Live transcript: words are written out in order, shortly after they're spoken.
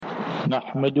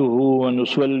نحمده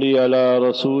ونصلي على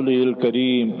رسوله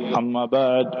الكريم أما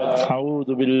بعد أعوذ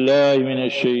بالله من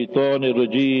الشيطان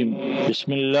الرجيم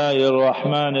بسم الله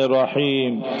الرحمن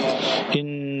الرحيم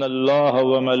إن الله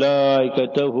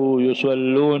وملائكته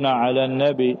يصلون على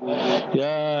النبي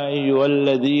يا أيها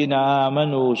الذين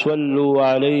آمنوا صلوا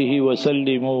عليه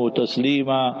وسلموا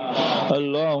تسليما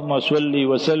اللهم صل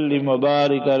وسلم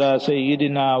وبارك على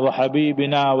سيدنا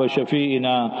وحبيبنا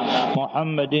وشفيئنا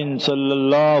محمد صلى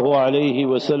الله عليه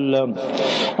wasallam.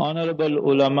 Honorable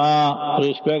ulama,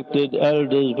 respected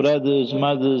elders, brothers,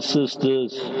 mothers,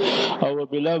 sisters, our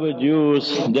beloved youth,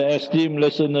 the esteemed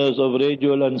listeners of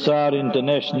Radio Ansar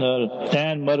International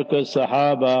and Markaz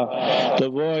Sahaba, the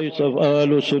voice of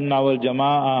Ahlus Sunnah wal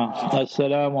Jama'ah.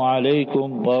 Assalamu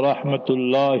alaikum wa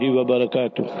rahmatullahi wa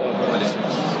barakatuh.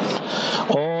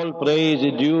 All praise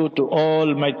is due to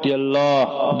Almighty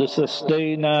Allah, the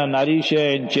sustainer, nourisher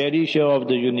and cherisher of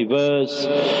the universe.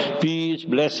 Peace,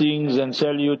 blessings and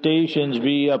salutations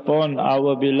be upon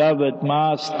our beloved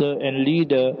master and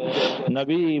leader,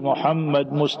 Nabi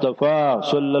Muhammad Mustafa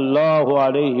sallallahu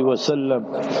alayhi wasallam.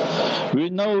 We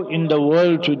know in the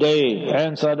world today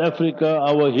and South Africa,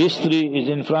 our history is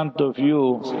in front of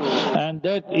you, and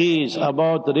that is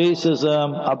about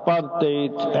racism,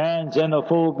 apartheid and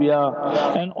xenophobia.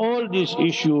 And all these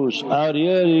issues are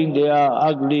rearing their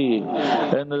ugly,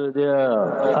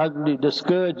 the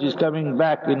scourge is coming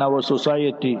back in our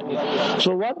society.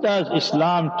 So what does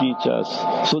Islam teach us?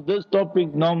 So this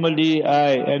topic normally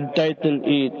I entitle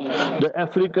it, the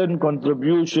African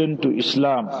contribution to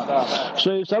Islam.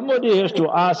 So if somebody has to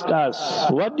ask us,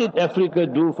 what did Africa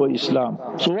do for Islam?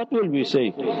 So what will we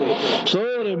say? So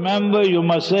remember, you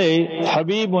must say,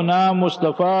 Habibuna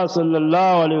Mustafa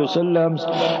sallallahu alayhi wasallam's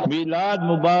Milad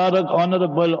Mubarak,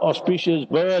 honorable, auspicious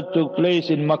birth took place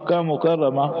in Makkah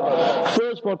Mukarramah.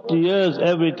 First 40 years,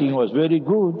 everything was very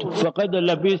good. فَقَدْ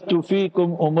لَبِثْتُ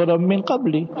فِيكُمْ أُمُرًا مِّن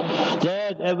قَبْلِ.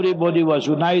 That everybody was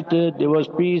united, there was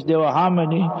peace, there was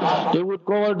harmony. They would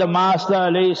call the Master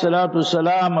alayhi salatu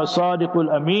salam a Sadiqul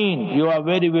Ameen. You are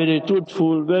very, very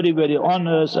truthful, very, very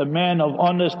honest, a man of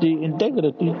honesty,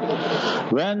 integrity.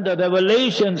 When the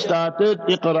revelation started,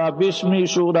 Iqra Bismi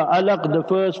Surah Alaq, the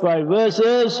first 5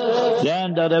 verses,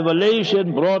 then the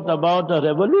revelation brought about a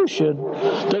revolution.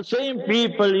 The same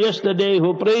people yesterday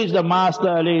who praised the Master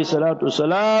alayhi salatu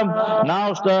salam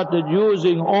now started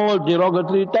using all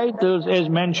derogatory titles as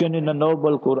mentioned in the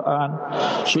noble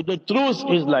Quran. So the truth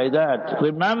is like that.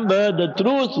 Remember, the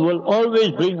truth will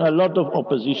always bring a lot of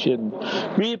opposition.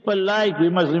 People like we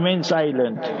must remain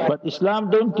silent, but Islam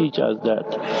don't teach us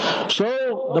that.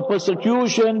 So the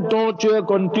persecution, torture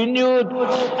continued.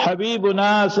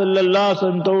 Habibuna sallallahu alaihi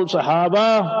wasallam told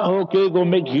Sahaba, okay, go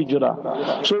make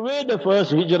hijrah. So where the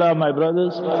first hijrah, my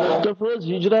brothers? The first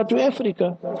hijrah to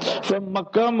Africa. From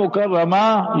Makkah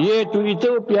Mukarramah, here to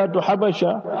Ethiopia, to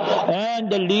Habasha.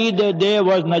 And the leader there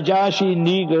was Najashi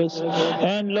Negus.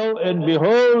 And lo and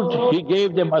behold, he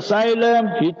gave them asylum,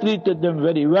 he treated them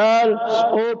very well.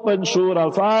 Open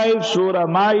Surah 5, Surah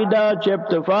Ma'idah,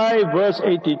 chapter 5, verse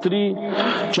 83.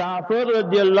 Ja'far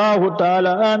radiallahu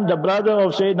ta'ala and the brother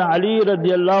of Sayyidina Ali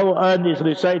radiallahu anhu is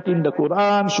reciting the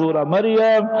Quran, Surah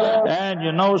Maryam. And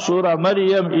you know Surah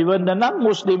Maryam, even the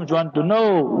non-Muslims want to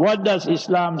know, what does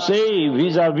Islam say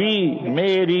vis-a-vis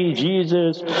Mary,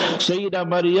 Jesus, Sayyida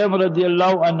Maryam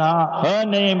radiallahu anha. Her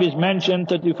name is mentioned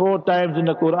 34 times in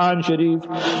the Quran Sharif.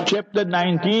 Chapter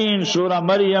 19, Surah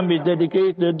Maryam is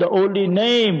dedicated, the only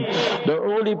name, the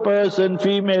only person,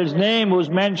 female's name who's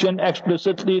mentioned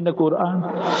explicitly in the Quran.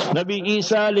 Nabi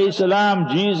Isa alayhi salam,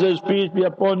 Jesus, peace be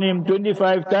upon him,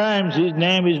 25 times his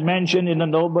name is mentioned in the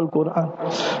noble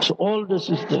Quran. So all this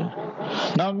is there.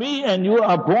 Now me and you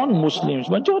are born Muslims,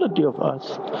 majority of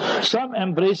us. Some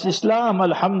embrace Islam,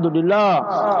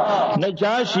 alhamdulillah.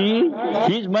 Najashi,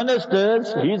 his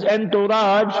ministers, his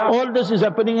entourage, all this is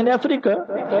happening in Africa,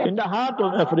 in the heart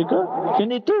of Africa,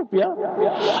 in Ethiopia,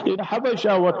 in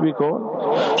Habasha, what we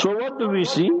call. So what do we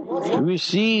see? We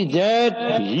see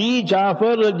that he,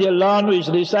 Ja'far radiallahu anhu, is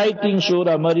reciting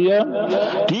Surah Maryam.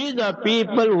 These are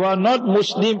people who are not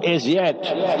Muslim as yet,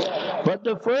 but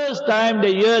the first time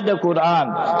they hear the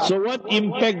Quran. So what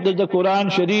impact does the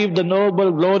Quran Sharif, the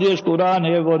noble, glorious Quran,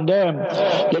 have on them?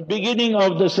 The beginning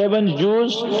of the 7th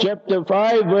Juz, chapter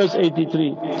 5, verse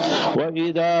 83.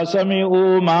 وَإِذَا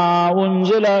سَمِعُوا مَا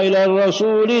أُنزِلَ إِلَى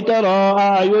الرَّسُولِ تَرَى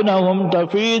أَعْيُنَهُمْ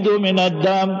تَفِيضُ مِنَ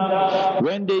الدَّمِ.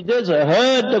 When they just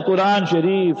heard the Quran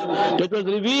Sharif that was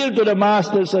revealed to the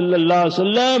Master sallallahu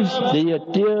alaihi wasallam, their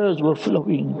tears were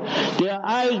flowing. Their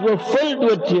eyes were filled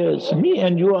with tears. Me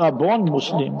and you are born born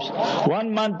Muslims.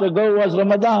 1 month ago was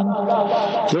Ramadan.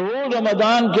 The whole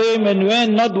Ramadan came and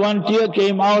went, not one tear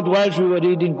came out whilst we were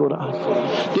reading Quran.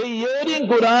 They're hearing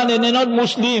Quran and they're not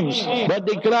Muslims, but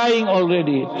they're crying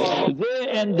already. There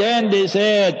and then they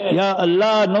said, Ya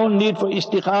Allah, no need for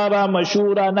istikhara,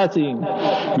 mashura, nothing.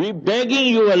 We're begging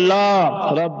you,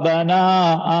 Allah,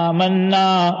 Rabbana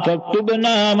amanna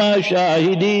faktubna ma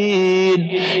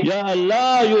shahidin. Ya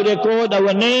Allah, you record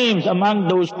our names among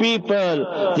those people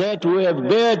that who have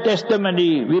bear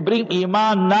testimony. We bring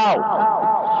iman now.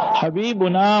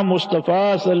 Habibuna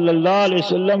Mustafa sallallahu alayhi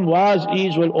wasallam was,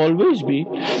 is, will always be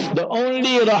the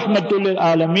only Rahmatul lil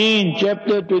Alameen,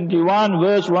 chapter 21,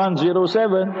 verse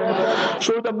 107.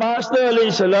 So the Master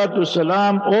alayhi salatu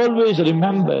salam always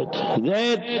remembered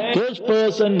that this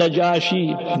person,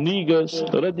 Najashi, Negus,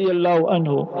 radiallahu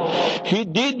anhu, he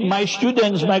did my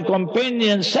students, my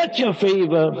companions such a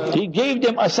favor. He gave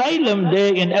them asylum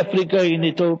there in Africa, in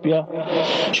Ethiopia.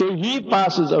 So he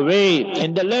passes away.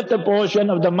 In the latter portion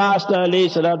of the Master alayhi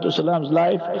salatu salam's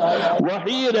life,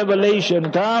 Wahi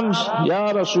revelation comes,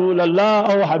 Ya Rasulallah,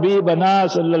 O Habibana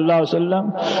sallallahu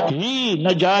sallam, he,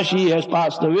 Najashi, has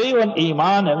passed away on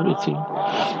Iman, everything.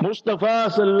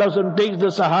 Mustafa sallallahu sallam takes the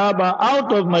Sahaba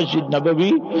out of Masjid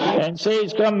Nabawi and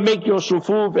says, come make your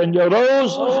sufuf and your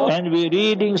rows, and we're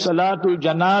reading Salatul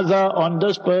Janaza on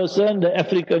this person, the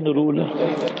African ruler.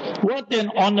 What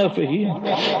an honor for him.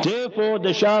 Therefore the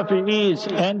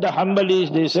Shafi'is and the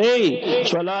Hanbalis, they say,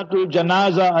 Salatul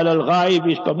Janaza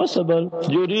al-Ghaib is permissible.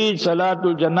 You read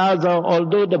Salatul Janaza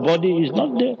although the body is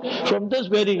not there. From this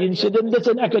very incident, that's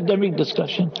an academic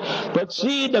discussion. But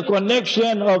see the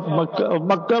connection of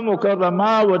Makkah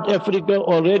Mukarramah with Africa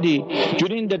already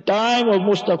during the time of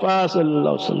Mustafa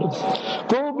sallallahu alaihi wasallam.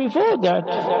 Go before that.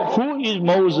 Who is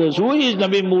Moses? Who is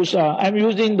Nabi Musa? I'm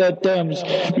using the terms.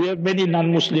 We have many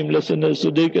non-Muslim listeners, so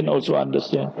they can also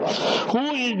understand.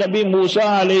 Who is Nabi Musa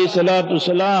alayhi salatu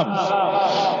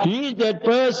salam? He is that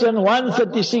person,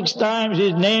 136 times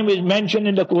his name is mentioned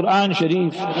in the Quran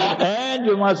Sharif. And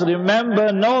you must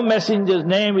remember, no messenger's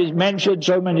name is mentioned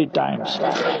so many times.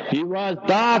 He was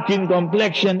dark in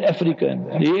complexion,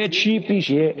 African. He had sheepish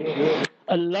hair.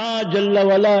 Allah Jalla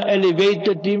Wala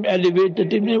elevated him,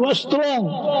 he was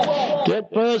strong.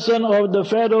 That person of the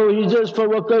Pharaoh, he just, for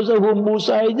because of whom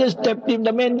Musa, he just tapped him,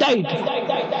 the man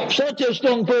died. Such a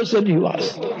strong person he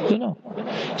was, you know.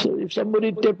 So if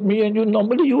somebody tapped me and you,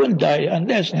 normally you won't die,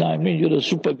 unless, I mean, you're a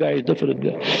super guy, different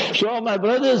guy. So my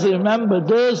brothers, remember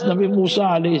this, Nabi Musa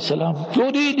alayhi salam.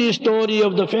 You read the story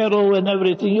of the Pharaoh and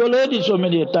everything, you'll heard it so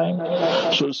many a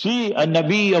time. So see, a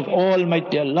Nabi of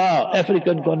Almighty Allah,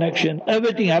 African connection,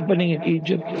 everything happening in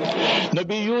Egypt.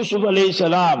 Nabi Yusuf alayhi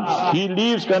salam, he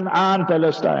leaves Canaan,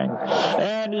 Palestine,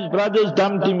 and his brothers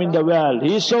dumped him in the well.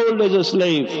 He's sold as a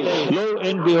slave. Lo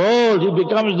and behold, he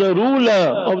becomes the ruler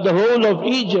of the whole of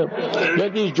Egypt.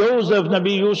 That is Joseph,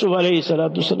 Nabi Yusuf alayhi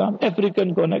salatu salam,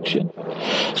 African connection.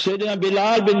 Sayyidina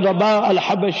Bilal bin Rabah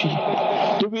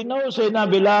al-Habashi. Do we know Sayyidina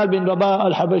Bilal bin Rabah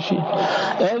al-Habashi?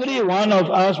 Every one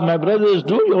of us, my brothers,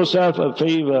 do yourself a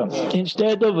favor.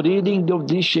 Instead of reading of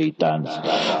these shaitans,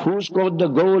 who scored the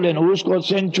goal and who scored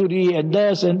century and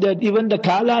this and that, even the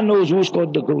Kala knows who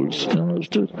scored the goals.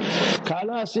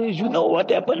 Kala says, you know what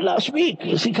happened last week?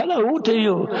 You see, Kala, who tell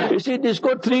you? He said they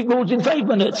scored 3 goals in 5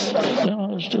 minutes.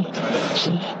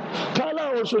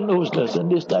 Kala also knows this and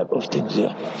this type of things.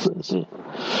 Yeah.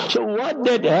 So what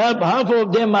that half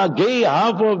of them are gay,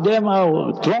 half of them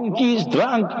are drunkies,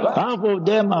 drunk, half of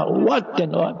them are what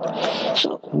and what.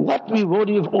 So what we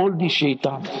worry of all these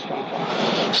shaitans?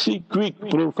 See, quick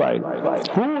profile.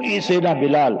 Who is Sayyidina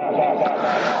Bilal?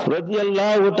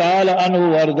 Radiallahu ta'ala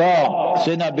anhu warda.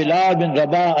 Sayyidina Bilal bin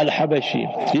Rabah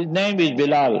al-Habashi. His name is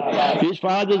Bilal. His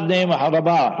father's name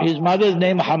Rabah. His mother's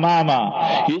name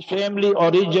Hamama. His family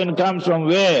origin comes from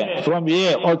where? From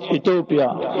here, Ethiopia.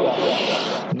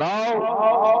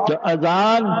 Now, the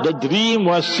adhan, the dream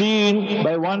was seen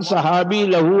by one sahabi,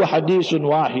 lahu hadithun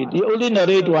wahid. He only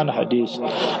narrate one hadith.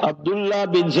 Abdullah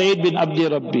bin Zayd bin Abdi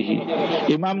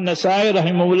Rabbihi. Imam Nasai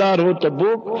rahimahullah wrote a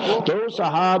book. Those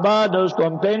sahaba, those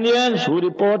companions who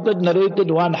reported,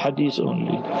 narrated one hadith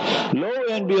only. Lo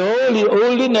and behold, he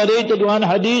only narrated one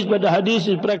hadith, but the hadith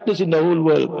is practiced in the whole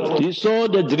world. He saw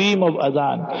the dream of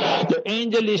adhan. The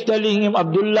angel is telling him,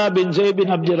 Abdullah bin Zayd bin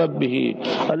Abdi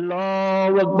Rabbihi.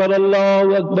 Allahu Akbar,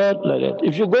 Allahu Akbar, like that.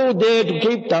 If you go there to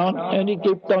Cape Town, any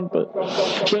Cape Town,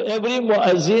 so every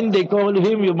muazzin, they call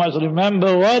him, you must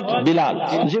remember what?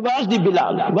 Bilal. You say, what's the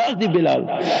Bilal? What's the Bilal?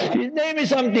 His name is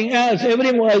something else.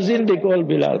 Every muazzin, they call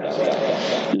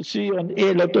Bilal. You see, on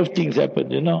a lot of things happen,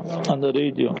 you know, on the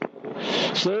radio.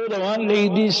 So the one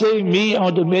lady say, me, I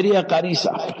want to marry a Qari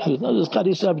Sahib. You know, this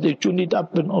Qari Sahib, they tune it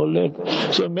up and all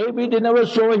that. So maybe they never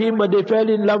saw him, but they fell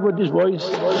in love with his voice.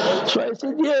 So I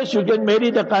said, yes, you can marry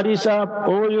the Qari Sahib,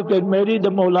 or you can marry the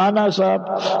Maulana Sahib,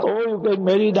 or you can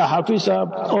marry the Hafiz Sahib,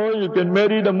 or you can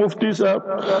marry the Mufti Sahib.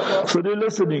 So they're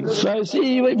listening. So I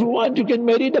say, if you want, you can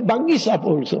marry the Bangi Sahib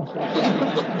also.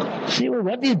 See, well,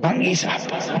 what is Bangi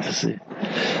Sahib? I say,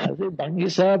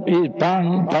 Bangi Sahib is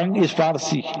Bang is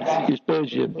Farsi, is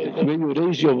Persian, when you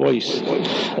raise your voice.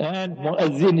 And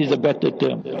Muazzin is a better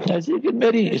term. I say, you can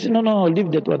marry. He said, no,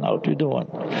 leave that one out, we don't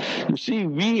want. You see,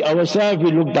 we ourselves,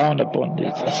 we look down upon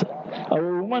this.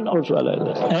 Our woman also like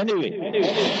that. Anyway,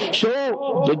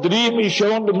 so the dream is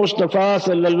shown to Mustafa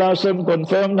sallallahu alaihi wasallam,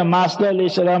 confirmed the Master alayhi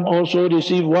salam also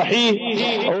received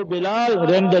wahi. Oh Bilal,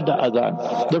 render the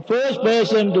adhan. The first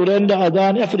person to render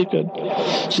adhan, African.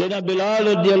 Sayyidina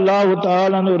Bilal radiallahu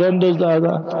ta'ala who renders the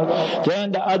adhan.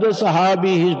 Then the other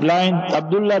sahabi, he's blind,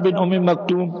 Abdullah bin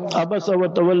Maktoum, Abasa wa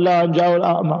tawalla an ja'al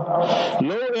a'ma.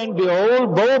 Lo and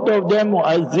behold, both of them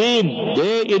muazzin,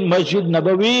 they in Masjid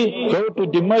Nabawi, go to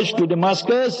Dimashq, to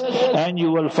Damascus, and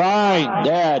you will find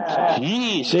that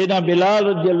he, Sayyidina Bilal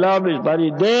radiallahu anhu, is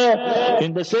buried there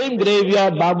in the same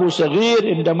graveyard, Babu Saghir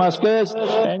in Damascus,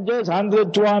 and just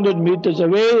 100, 200 meters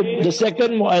away, the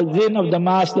second muazzin of the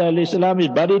Master alayhi salam is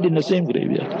buried in the same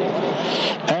graveyard.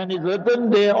 And it's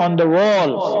written there on the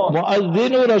wall,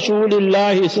 Muazzinu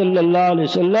Rasulillahi sallallahu alayhi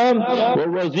wasallam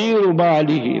wa waziru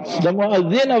ma'alihi. The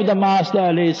muazzin of the Master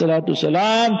alayhi salatu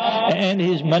salam and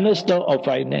his minister of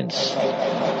finance.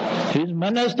 His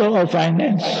minister of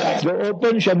finance. The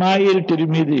open Shama'il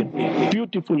Tirmidhi.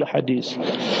 Beautiful hadith.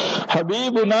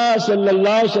 Habibuna sallallahu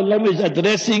alayhi wasallam is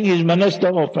addressing his minister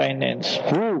of finance.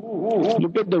 Who?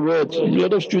 Look at the words. A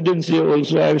lot of students here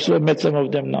also. I've met some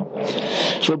of them now.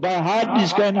 So by heart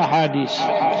this kind of hadith.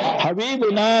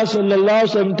 Habibuna sallallahu alayhi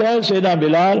wasallam tells Sayyidina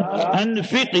Bilal,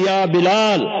 Anfiq ya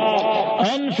Bilal.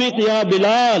 Anfiq ya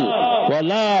Bilal.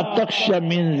 وَلَا تَخْشَ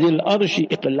مِنْ ذِي الْأَرْشِ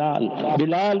إِقْلَالِ.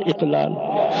 Bilal Iqlal.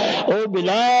 Oh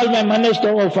Bilal, my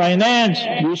minister of finance,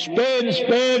 you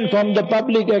spend from the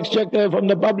public exchequer, from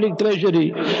the public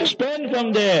treasury. Spend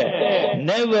from there.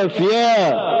 Never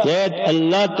fear that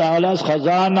Allah Ta'ala's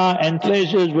khazana and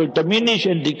treasures will diminish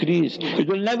and decrease. It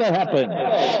will never happen.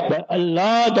 But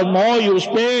Allah, the more you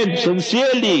spend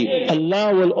sincerely,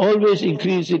 Allah will always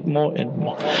increase it more and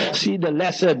more. See the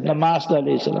lesson, the Master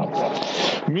alayhi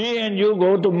salam. Me and you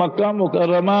go to Makkah,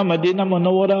 Mukarramah, Medina,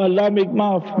 Munawwara, Allah make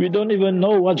maaf. We don't even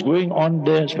know what's going on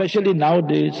there, especially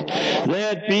nowadays.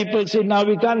 There people say, now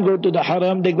we can't go to the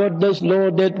haram, they got this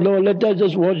law, that law, let us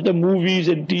just watch the movies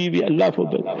and TV, Allah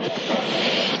forbid.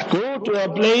 Go to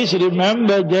a place,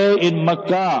 remember there in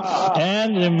Makkah,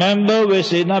 and remember where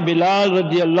Sayyidina Bilal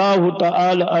radiallahu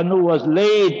ta'ala anhu was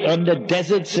laid on the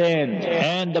desert sand,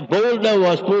 and the boulder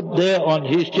was put there on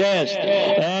his chest,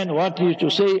 and what he used to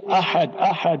say, Ahad,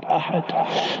 Ahad,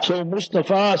 Ahad. So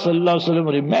Mustafa sallallahu alaihi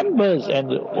wasallam remembers, and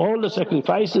all the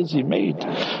sacrifices he made.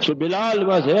 So Bilal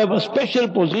was have a special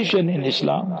position in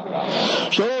Islam.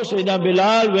 So Sayyidina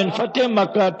Bilal, when Fatih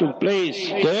Makkah took place,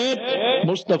 that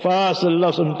Mustafa sallallahu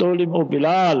alaihi wasallam told him, oh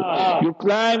Bilal, you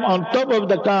climb on top of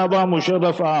the Kaaba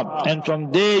Musharrafah, and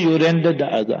from there you render the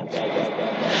adhan.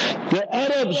 The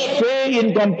Arabs, fair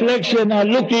in complexion, are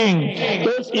looking.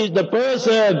 This is the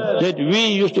person that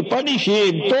we used to punish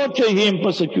him, torture him,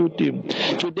 persecute him.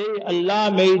 Today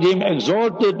Allah made him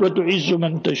exalted, وَتُعِزُّ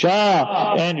مَنْ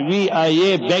تَشَاءُ, and we are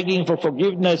here begging for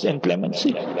forgiveness and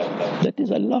clemency. That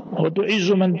is Allah. وَتُعِزُّ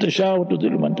مَنْ تَشَاءُ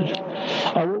وَتُذِلُّ مَنْ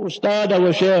تَشَاءُ. Our Ustad,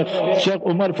 our Sheikh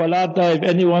Umar Falata, if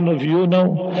any one of you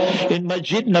know, in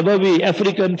Masjid Nabawi,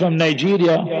 African from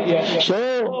Nigeria.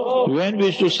 So when we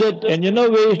used to sit, and you know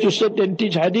where we used to sit and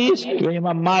teach hadith? Where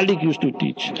Imam Malik used to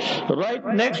teach. Right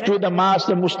next to the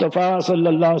Master Mustafa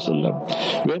sallallahu alaihi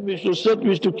wasallam. When we used to sit, we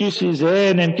used to kiss his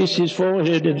hand and kiss his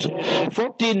forehead. And so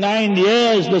 49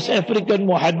 years, this African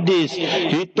muhaddis,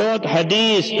 he taught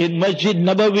hadith in Masjid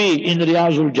Nabawi in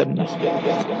Riyazul Jannah.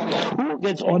 Who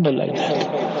gets honor like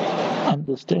that?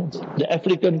 Understands the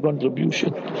African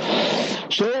contribution.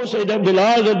 So Sayyidina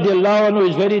Bilal radiallahu anhu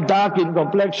is very dark in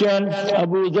complexion.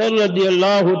 Abu Dharr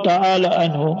radiallahu ta'ala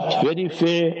anhu, very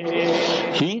fair.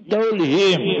 He told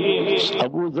him,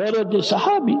 Abu Dharr the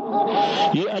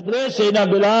Sahabi, he addressed Sayyidina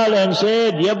Bilal and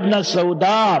said, Yabna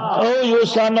Sauda, oh you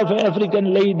son of an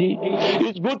African lady,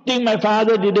 it's good thing my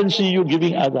father didn't see you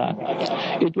giving adhan.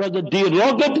 It was a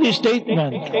derogatory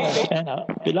statement. And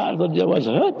Bilal was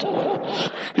hurt.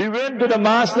 He went to the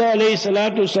Master alayhi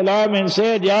salatu salam and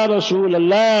said, Ya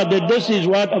Rasulullah, that this is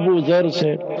what Abu Dharr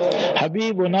said.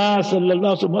 Habibuna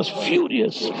sallallahu alaihi wasallam was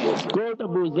furious. Called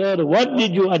Abu Dharr, what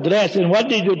did you address and what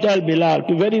did you tell Bilal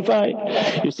to verify?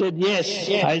 He said, yes,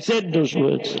 I said those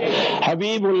words.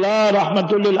 Habibullah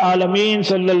rahmatul lil alameen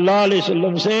sallallahu alaihi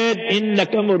wasallam said,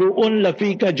 innaka mru'un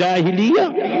lafika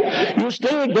jahiliyyah. You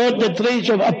still got the trace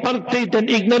of apartheid and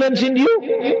ignorance in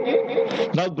you.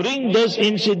 Now bring this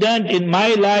incident in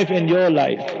my life and your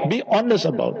life. Be honest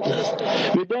about this.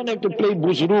 We don't have to play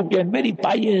buzruk and very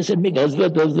pious and make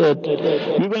hazrat.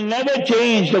 We will never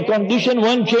change. The condition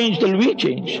won't change till we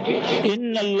change.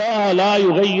 Inna Allah la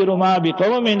yughayyiru ma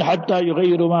biqawmin hatta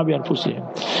yughayyiru ma bi anfusihim.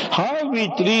 How we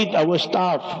treat our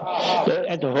staff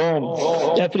at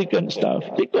home, African staff,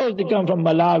 because they come from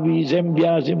Malawi,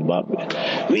 Zambia, Zimbabwe,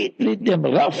 we treat them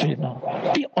rough,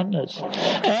 Be honest.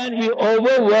 And we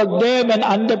overwork them and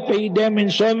underpay them in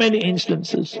so many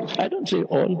instances. I don't say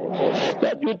all.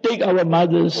 But you take our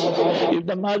mothers. If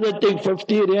the mother take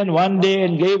 50 rand one day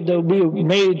and gave the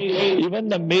maid, even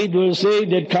the maid will say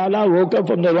that Kala woke up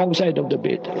from the wrong side of the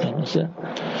bed. Understand?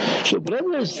 So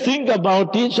brothers, think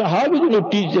about it. So how are we going to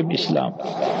teach them Islam?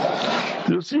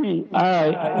 You see,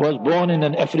 I was born in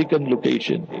an African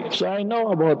location. So I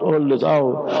know about all this,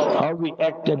 how we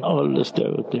act and all this type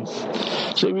of things.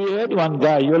 So we had one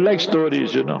guy, you like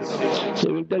stories, So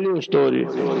we'll tell you a story.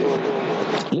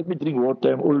 Let me drink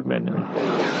water, I'm old man.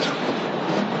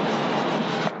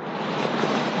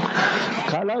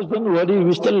 Khalas, don't worry,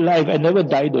 we're still alive. I never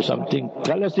died or something.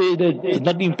 Khalas say that there's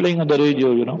nothing playing on the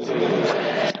radio,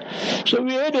 So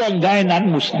we had one guy,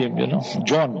 non-Muslim,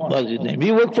 John was his name.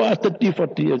 He worked for us 30,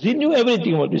 40 years. He knew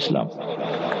everything about Islam.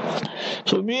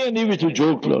 So me and him used to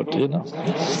joke a lot,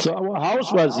 So our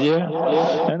house was here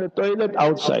and the toilet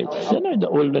outside, in the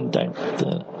olden time.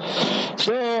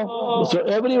 So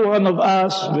every one of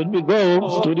us, when we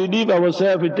go to relieve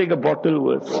ourselves, we take a bottle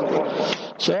worth.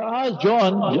 So I asked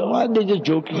John, one day just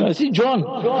joking. I said,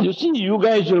 John, you see, you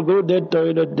guys will go that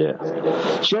toilet there.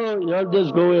 So you'll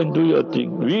just go and do your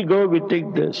thing. We go, we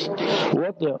take this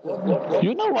water.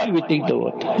 You know why we take the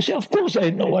water? He said, of course I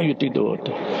know why you take the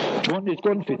water. John is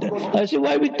confident. I said,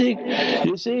 why we take?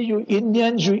 He say, you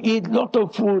Indians, you eat lot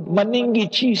of food.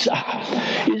 Maningi cheese.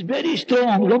 It's very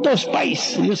strong, lot of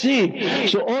spice, you see.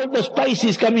 So all the spice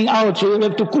is coming out, so you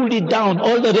have to cool it down,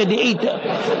 all the radiator.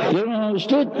 You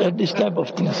understood this type of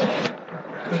things.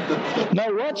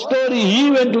 Now what story he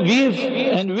went to give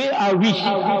and where are we?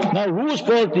 Now whose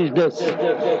fault is this?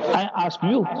 I ask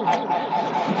you.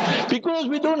 Because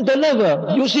we don't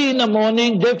deliver. You see in the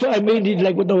morning, therefore I made it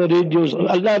like with our radios.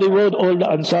 Allah reward all the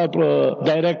Ansar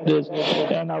directors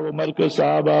and our Markaz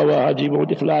Sahaba, our Haji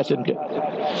Mohd Ikhlas and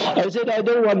I said I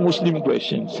don't want Muslim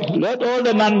questions. Let all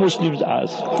the non-Muslims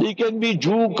ask. He can be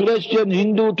Jew, Christian,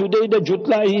 Hindu. Today the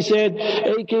Jutla he said,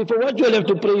 okay, for what you have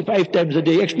to pray 5 times a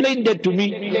day? Explain that to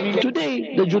me.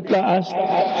 Today, the Jutla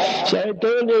asked. So I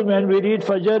told him, when we read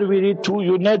Fajr, we read 2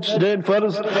 units. Then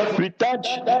first, we touch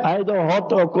either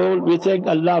hot or cold. We thank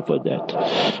Allah for that.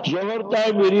 Zohar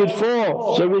time, we read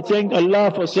 4. So we thank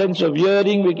Allah for sense of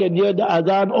hearing. We can hear the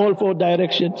adhan, all 4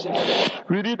 directions.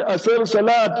 We read Asr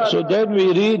Salat. So then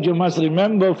we read, you must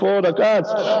remember 4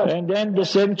 rakats. And then the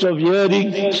sense of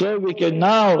hearing. So we can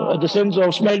now, the sense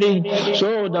of smelling.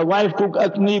 So the wife cook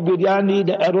akni, biryani,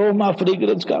 the aroma,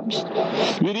 fragrance comes.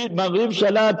 We read Maghrib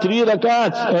Salat 3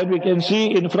 rakats and we can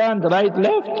see in front, right,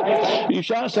 left.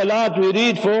 Isha Salat we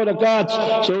read 4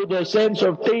 rakats. So the sense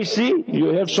of tasty,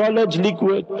 you have solids,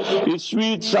 liquid, it's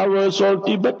sweet, sour,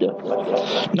 salty, bitter.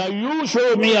 Now you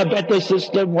show me a better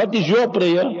system. What is your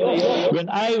prayer? When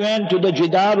I went to the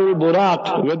Jidarul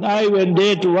Burak, when I went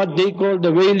there to what they call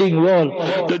the Wailing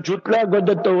Wall, the Jutla got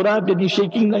the Torah and he's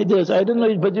shaking like this. I don't know,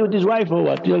 he's busy with his wife or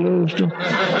what.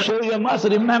 So you must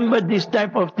remember this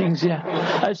type of things here.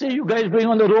 I say, you guys going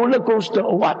on the roller coaster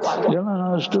or what? You don't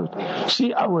understood.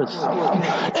 See ours.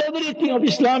 Everything of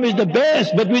Islam is the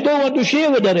best, but we don't want to share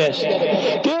with the rest.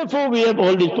 Therefore, we have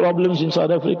all these problems in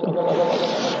South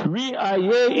Africa. We are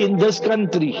here in this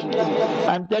country.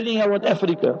 I'm telling you about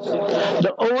Africa.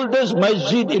 The oldest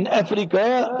masjid in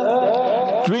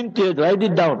Africa, 20th, write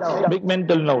it down, make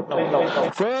mental note.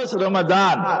 First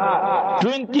Ramadan,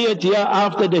 20th year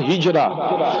after the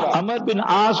Hijrah, Amr bin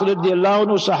As radiallahu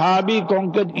anhu Sahabi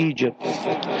conquered Egypt.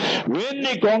 When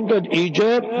they conquered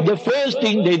Egypt, the first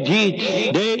thing they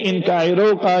did, they in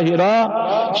Cairo,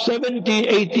 Kahira, 70,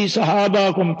 80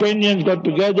 Sahaba companions got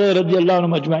together, radiallahu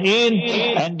anhu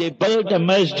majma'in, and they built a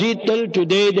masjid. Till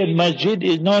today that masjid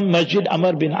is known Masjid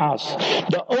Amr bin As,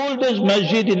 the oldest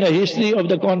masjid in the history of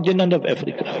the continent of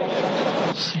Africa.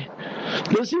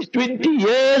 This is 20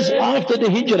 years after the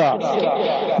Hijrah.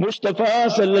 Mustafa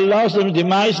sallallahu alaihi wasallam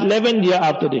demise 11th year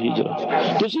after the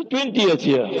Hijrah. This is 20th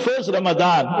year. First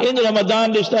Ramadan. In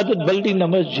Ramadan they started building the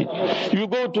masjid. You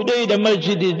go today, the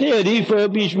masjid is there,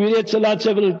 refurbished. We read Salat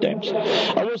several times.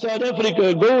 Our South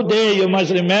Africa, go there, you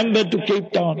must remember to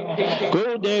Cape Town.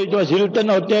 Go there, it was Hilton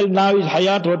Hotel, now is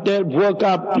Hyatt Hotel. Walk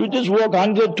up. You just walk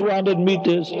 100, 200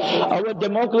 meters. Our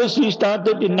democracy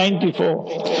started in 94.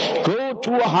 Go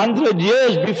 200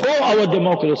 years before our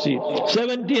democracy,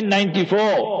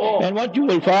 1794. And what you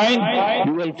will find?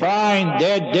 You will find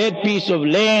that piece of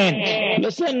land.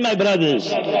 Listen, my brothers.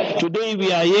 Today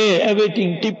we are here,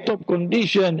 everything tip-top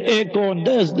condition, aircon,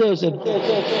 this, and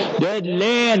that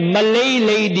land, Malay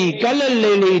lady,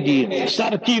 Kalale lady,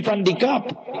 Sarki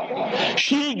Fandikap.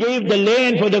 She gave the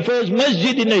land for the first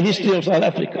masjid in the history of South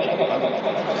Africa.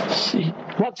 See,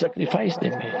 what sacrifice they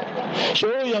made.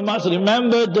 So you must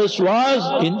remember this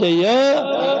was in the year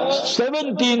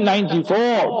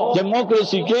 1794.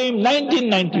 Democracy came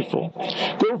 1994.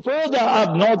 Go further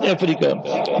up North Africa.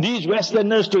 These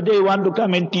Westerners today want to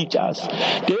come and teach us.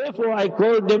 Therefore I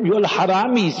call them you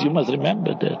haramis. You must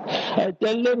remember that. I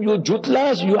tell them you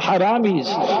jutlas, you haramis.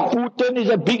 Putin is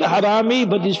a big harami,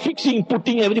 but he's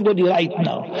putting everybody right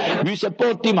now. We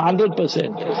support him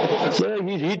 100%. So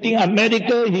he's hitting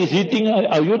America, he's hitting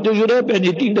Europe, and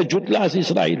hitting the jutlas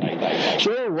Israeli.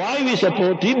 So why we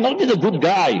support him? Not he's a good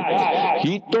guy.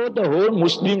 He taught the whole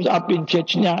Muslims up in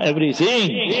Chechnya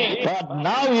everything. But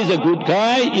now he's a good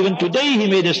guy. Even today he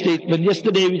made a statement.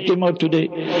 Yesterday we came out today.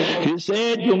 He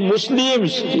said, you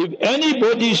Muslims, if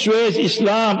anybody swears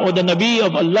Islam or the Nabi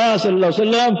of Allah sallallahu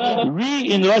alaihi wasallam,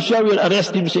 we in Russia will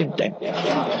arrest him same time.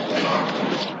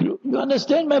 You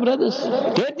understand, my brothers?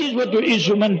 That is what your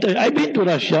instrument. I've been to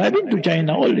Russia, I've been to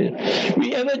China, all this.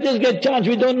 We ever just get chance,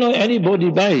 we don't know anybody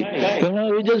by.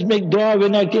 We just make dua.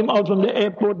 When I came out from the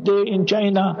airport there in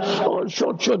China, all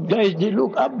short guys, they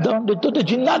look up, down, they thought the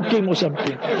Jinnat came or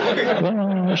something.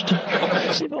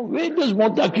 See, where does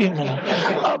Mota came?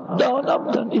 Up, down.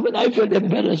 Even I felt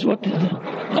embarrassed. What is that?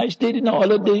 I stayed in a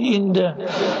holiday in there.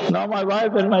 Now my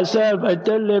wife and myself, I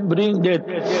tell them, bring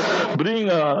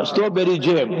strawberry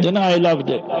jam. Then I loved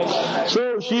it.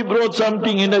 So she brought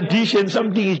something in a dish and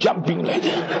something is jumping like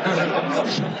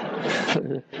that.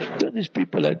 These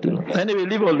people I do. Anyway,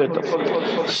 leave all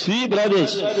that. See,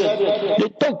 brothers, they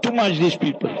talk too much, these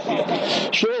people.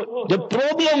 So the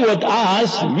problem with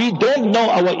us, we don't know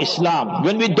our Islam.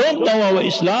 When we don't know our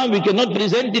Islam, we cannot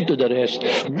present it to the rest.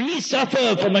 We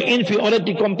suffer from an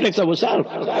inferiority complex ourselves.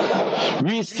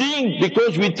 We think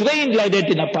because we trained like that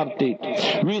in apartheid.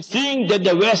 We think that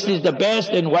the West is the best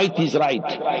and white is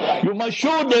right. You must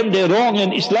show them they're wrong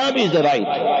and Islam is the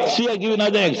right. See, I give you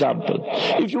another example.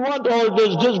 If you want all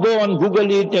this, just go on Google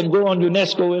it and go on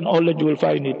UNESCO and all that, you will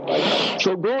find it.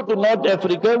 So go to North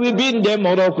Africa, we've been there,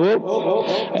 Morocco,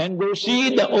 and go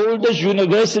see the oldest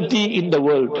university in the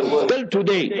world. Till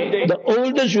today, the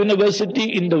oldest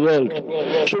university in the world.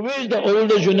 So where is the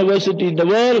oldest university in the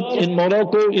world? In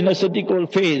Morocco, in a city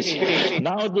called Fez.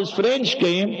 Now this French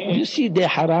came, you see they're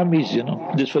haramis,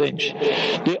 this French.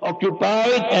 They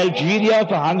occupied Algeria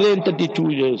for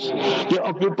 132 years. They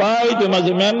occupied, you must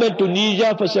remember,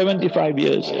 Tunisia for 75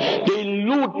 years. They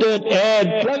looted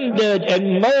and plundered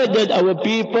and murdered our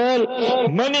people.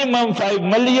 Minimum 5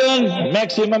 million,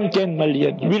 maximum 10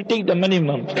 million. We'll take the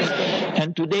minimum.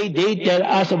 And today they tell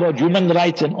us about human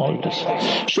rights and all this.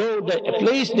 So the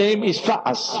place name is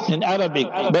Fas in Arabic,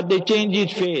 but they change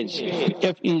it Fez,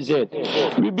 F-E-Z.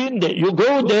 We've been there. You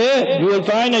go there, you will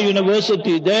find a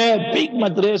university there, big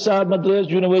madrasa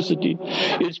university.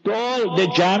 It's called the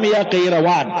Jamia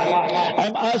Kairawan.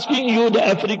 I'm asking you the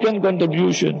African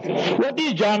contribution. What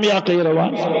is Jamia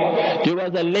Kairawan? There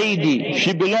was a lady,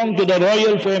 she belonged to the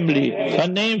royal family. Her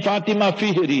name Fatima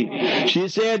Fihri. She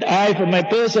said, for my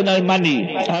personal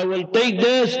money, I will take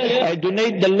this, I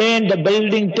donate the land, the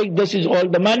building, take this is all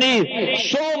the money.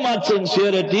 So much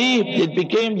sincerity, it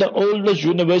became the oldest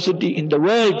university in the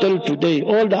world till today.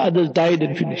 All the others died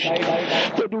and finished.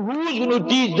 But who's going to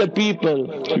teach the people?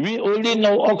 We only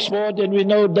know Oxford and we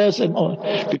know this and all,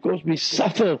 because we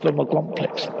suffer from a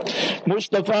complex.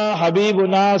 Mustafa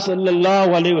Habibuna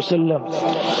sallallahu alayhi wasallam.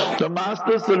 The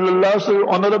Master sallallahu alayhi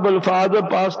wasallam, honorable father,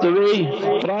 passed away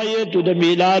prior to the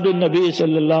Miladun Nabi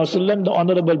sallallahu alayhi wasallam, the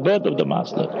honorable birth of the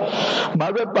Master.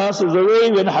 Mother passes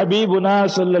away when Habibuna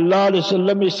sallallahu alayhi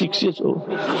wasallam is 6 years old.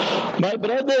 My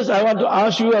brothers, I want to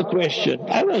ask you a question.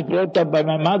 I was brought up by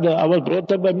my mother. I was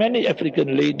brought up by many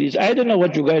African ladies. I don't know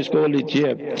what you guys call it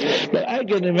here. But I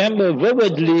can remember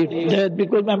vividly that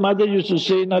because my mother used to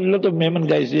say, a lot of Memon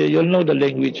guys here, you'll know the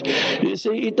language. They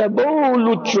say, Itabo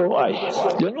lucho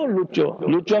ay. You know lucho.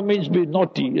 Lucho means be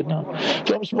naughty,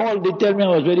 From small, they tell me I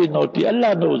was very naughty.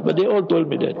 Allah knows, but they all told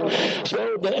me that.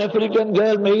 So the African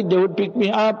girl maid, they would pick me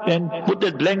up and put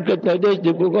a blanket like this,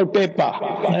 they would call paper.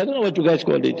 I don't know what you guys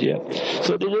call it here.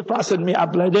 So they would fasten me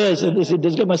up like this, and they said,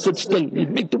 this guy must sit still. It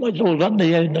make too much noise, run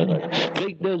there,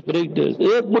 break this, break this.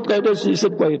 They put like this, he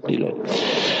said quietly.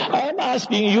 I'm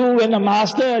asking you, when the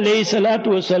Master alayhi salatu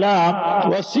wasalam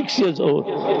was 6 years old,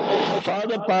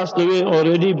 father passed away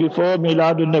already before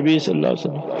Miladun Nabi sallallahu alaihi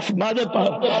wasallam. Mother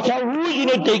passed. Now who's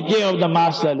going to take care of the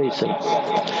Master alayhi salam?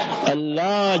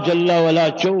 Allah Jalla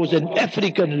wala chose an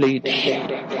African lady.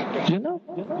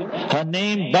 Her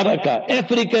name Baraka,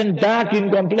 African, dark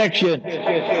in complexion.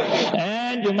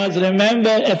 And you must remember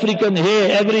African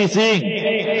hair, everything.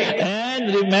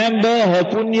 And remember her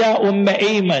kunya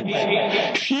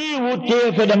Ayman. She would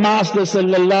care for the Master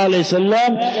sallallahu alaihi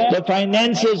wasallam, the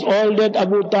finances, all that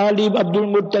Abu Talib, Abdul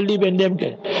Muttalib and them.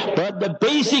 But the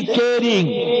basic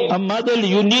caring, a motherly,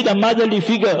 you need a motherly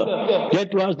figure. That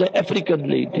was the African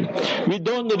lady. We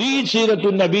don't read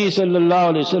Siratul Nabi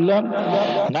sallallahu alaihi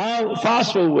wasallam. Now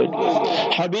fast forward.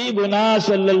 Habibuna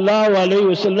sallallahu alaihi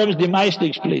wasallam's demise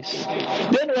takes place.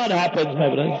 Then what happens,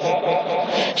 my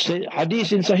brothers? Say,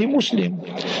 hadith in Sahih Muslim.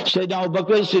 Sayyidina Abu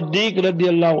Bakr Siddiq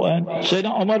radiallahu anhu,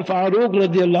 Sayyidina Umar Farooq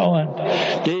radiallahu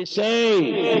anhu. They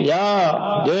say,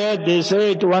 they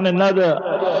say to one another,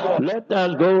 let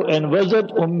us go and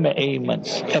visit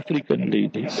Ayman's African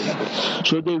ladies.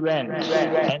 So they went,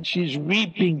 and she's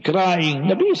weeping, crying.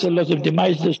 Nabi sallallahu alaihi wasallam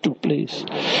demise just took place.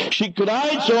 She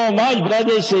cried so much,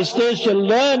 brothers, sisters,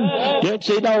 children, that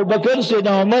Sayyidina Abu Bakr,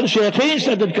 Sayyidina Umar, Shaykhin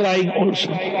started crying also.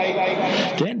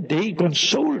 Then they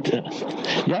consoled her.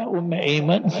 Ya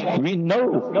Ayman, we know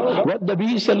what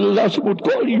Nabi sallallahu alaihi wasallam would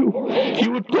call you. He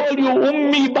would call you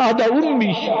Ummi Ba'da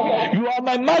Ummi. You are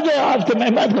my mother after my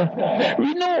mother.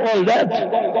 We know all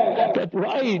that. But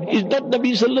why is not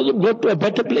Nabi sallallahu alaihi wasallam got to a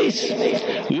better place?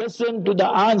 Listen to the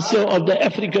answer of the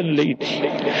African lady.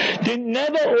 They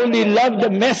never only loved the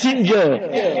messenger,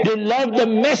 they loved the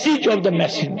message of the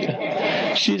messenger.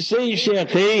 She says,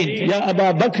 Shaykhain, Ya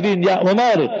Abu Bakr, Ya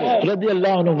Umar,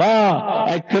 radiallahu anhu,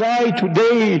 I cry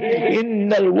today,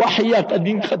 innal wahya qad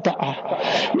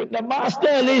inqata'a. When the Master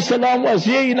alayhi salam was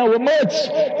here in our midst,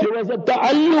 there was a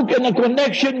ta'alluq and a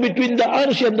connection between the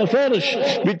arsh and the farsh,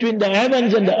 between the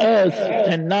heavens and the earth.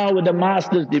 And now with the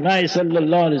Master's demise,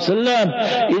 sallallahu alayhi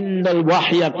wasallam, innal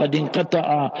wahya qad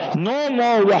inqata'a. No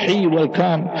more wahi will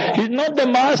come. He's not the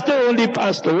Master only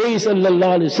passed away,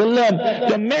 sallallahu alayhi wasallam.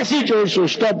 The message also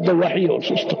stopped, the wahi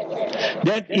also stopped.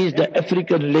 That is the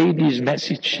African lady's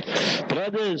message.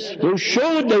 Brothers, who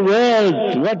showed the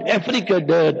world what Africa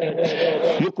did.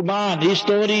 Luqman, his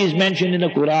story is mentioned in the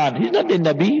Quran. He's not a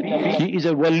Nabi. He is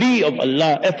a wali of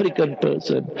Allah, African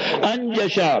person.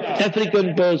 Anjasha,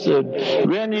 African person.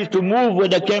 When he used to move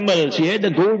with the camels, he had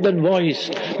a golden voice.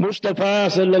 Mustafa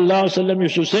sallallahu alaihi wasallam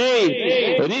used to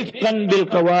say, Rifqan bil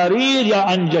qawarir ya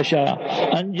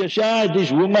Anjasha. Anjasha,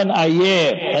 this woman I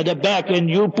hear at the back, and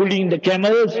you pulling the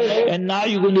camels, and now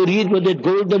you're going to read with that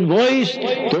golden voice.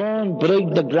 Don't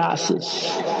break the grasses.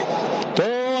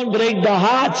 Don't break the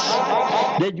hearts.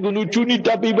 That you're going to tune it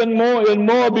up even more and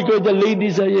more because the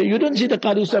ladies are here. You don't see the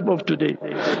Karisab of today.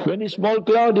 When it's small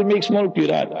crowd, they make small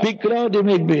kirat. Big crowd, they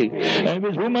make big. And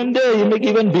with women there, you make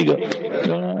even bigger.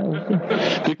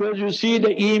 Because you see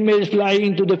the emails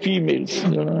flying to the females.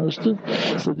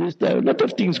 So there's a lot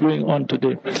of things going on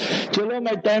today. Chalo,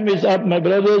 my time is up, my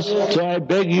brothers. So I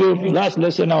beg you, last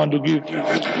lesson I want to give.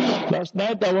 Last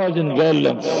night I was in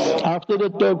Verlam. After the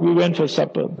talk, we went for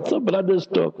supper. So brothers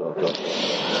talk.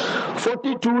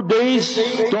 42 days,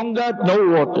 Tongat, no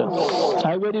water.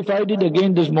 I verified it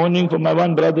again this morning for my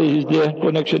one brother, he's there,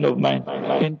 connection of mine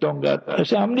in Tongat. I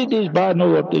said, how many days bar no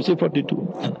water? They say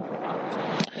 42.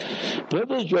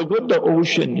 Brothers, you have got the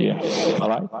ocean here,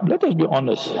 alright? Let us be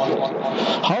honest.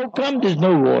 How come there's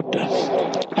no water?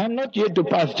 I'm not here to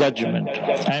pass judgment.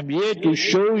 I'm here to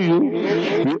show you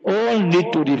we all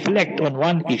need to reflect on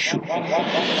one issue.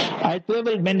 I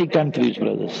traveled many countries,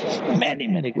 brothers. Many.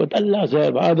 But Allah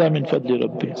said, Adam min fadli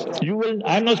Rabbi.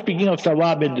 I'm not speaking of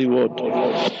sawab and reward.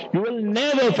 You will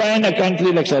never find a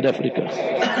country like South Africa.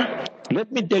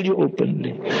 Let me tell you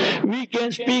openly. We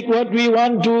can speak what we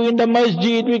want to in the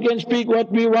masjid, we can speak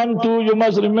what we want to. You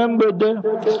must remember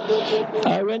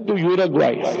I went to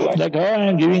Uruguay, like how I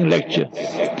am giving lecture.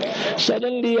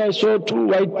 Suddenly I saw two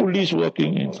white police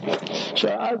walking in. So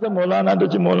I asked the Maulana, I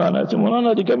said,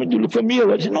 Maulana, they coming to look for me?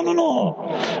 I said, no.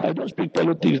 I don't speak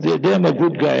politics. They am a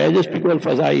good guy. I just speak all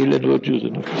fazail and virtues.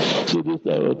 So this,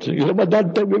 but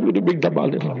that time we were to big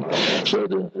dabal. So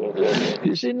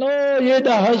he said, no,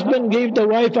 the husband gave the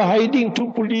wife a hiding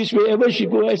to police wherever she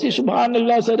go. I say,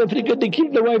 Subhanallah, South Africa, they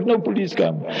kill the wife, no police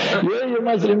come. Yeah, you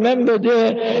must remember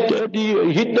they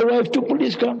hit the wife, two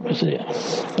police come. I say, yeah,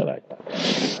 all right.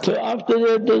 So after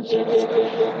that,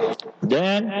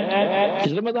 then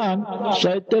it's Ramadan.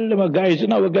 So I tell them, guys,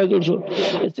 our guys also,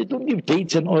 I say, don't give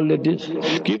dates and all of this.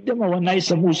 Give them a nice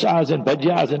samosas and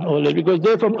bhajiyas and all that, because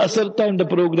they're from Asr time the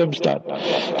program start.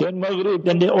 Then Maghrib,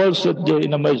 then they all sit there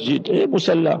in a masjid,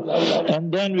 musalla.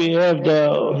 And then we have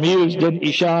the meals, then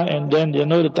Isha, and then, the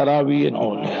Taraweeh and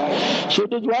all. So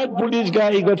this white police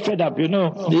guy, he got fed up,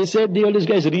 They said, all this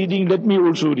guy's reading, let me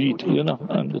also read,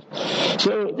 And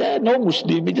so they're no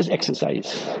Muslim, we just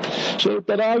exercise. So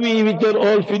Taraweeh, we can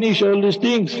all finish all these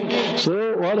things.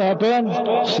 So what happened?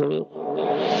 So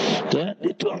then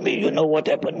they told me, what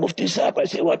happened, Mufti Sahib? I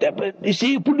said, what happened? They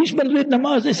say, policeman read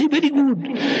namaz. I say, very good.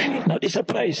 Now they're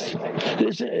surprised.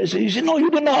 They say, no,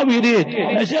 you don't know how he read.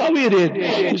 I said, how he read?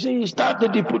 He said, he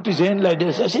started, he put his hand like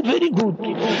this. I said, very good.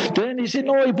 Then he said,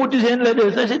 no, he put his hand like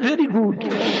this. I said, very good.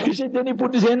 He said, then he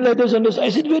put his hand like this on this. I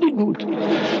said, very good.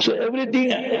 So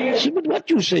everything, I said, but what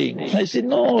you saying? I said,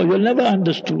 no, you'll never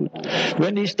understood.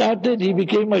 When he started, he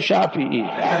became a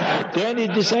Shafi'i. Then he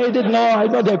decided, no,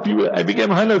 I'm not happy. I became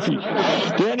Hanafi.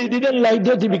 Then he didn't like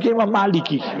that, he became a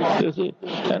Maliki.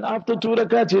 And after 2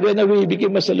 rakats, he ran away, he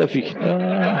became a Salafi.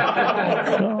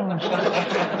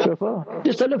 The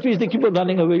Salafis, they keep on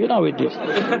running away, you know how it is.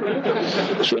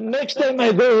 So next time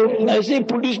I go, I say,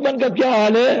 policeman ka kya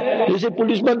haal hai? They say,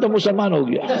 policeman to Musliman ho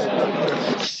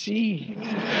gaya. See,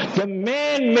 the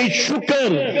man made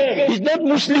shukr. He's not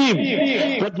Muslim,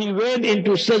 but he went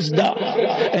into sajda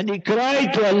and he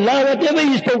cried to Allah, whatever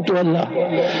he spoke to Allah.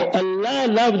 Allah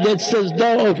loved that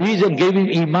sajda of his and gave him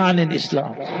iman in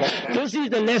Islam. This is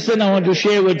the lesson I want to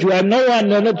share with you. I'm no one,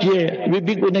 we're not here. We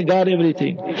big gunagar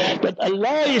everything. But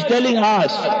Allah is telling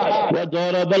us,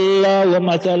 وَضَرَبَ اللَّهُ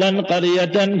مَثَلًا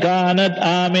قَرْيَةً كَانَتْ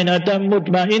آمِنَةً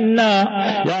مُطْمَئِنَّةً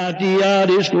يَأْتِيهَا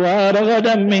رِزْقُهَا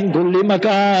رَغَدًا مِنْ كُلِّ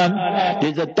مَكَانٍ.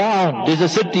 There's a town, there's a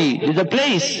city, there's a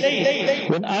place.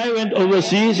 When I went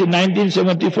overseas in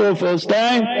 1974 first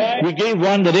time, we gave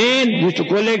one rain, we used to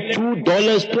collect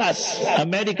 $2 plus,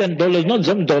 American dollars, not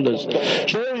some dollars.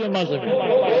 So you must have.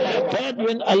 But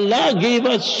when Allah gave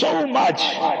us so much,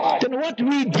 then what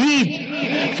we did,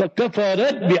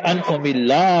 فَكَفَرَتْ بِأَنْعُمِ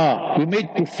اللَّهِ, we made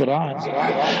kufran.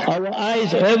 Our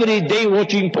eyes every day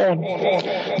watching porn.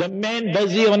 The man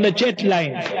busy on the chat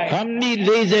line. How many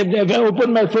days if I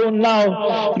open my phone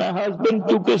now, my husband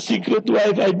took a secret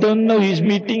wife, I don't know, he's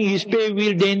meeting his pay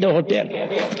wheel day in the hotel.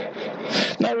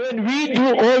 Now when we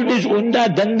do all these unda,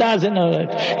 dandas and all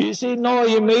that, you say, no,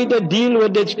 he made a deal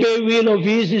with that spare wheel of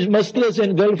his mistress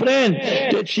and girlfriend,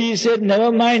 that she said,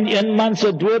 never mind, one man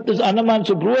se dood is another man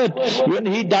se brood. When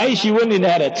he dies, she won't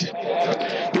inherit.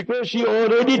 Because she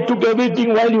already took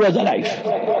everything while he was alive.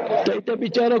 Taita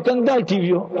bichara kangal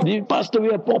TV, he passed away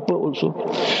a pauper also.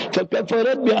 So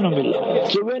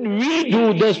when we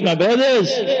do this, my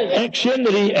brothers, action,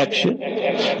 reaction.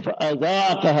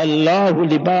 فَأَذَاقَهَا اللَّهُ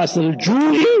لِبَاسَ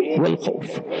الْجُوعِ وَالْخَوْفِ.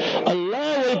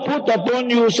 Allah will put upon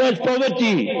you such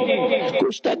poverty. Go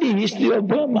study history of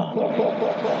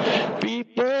Burma.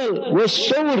 People were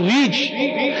so rich,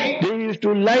 they used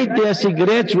to light their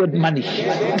cigarettes with money.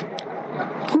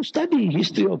 Go study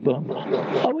history of Burma.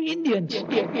 Our Indians,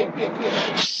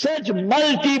 such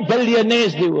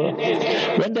multi-billionaires they were.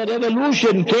 When the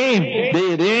revolution came,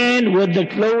 they ran with the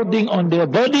clothing on their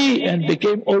body and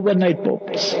became overnight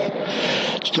paupers.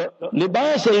 So,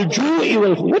 libas al-ju'i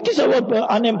wal, what is our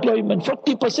unemployment?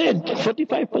 40%,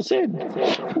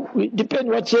 45%. It depends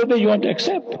what survey you want to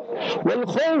accept. Well,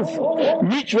 khawf,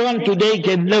 which one today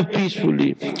can live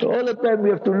peacefully? So all the time we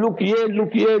have to look here,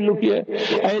 look here, look here.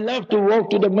 I love to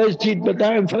walk to the masjid, but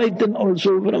I am frightened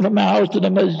also from my house to the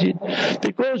masjid.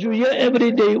 Because you hear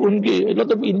every day, a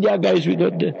lot of India guys we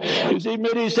got there. You say,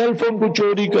 mere cell phone ko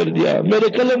chori kar diya,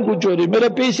 mere kalam ko chori, mere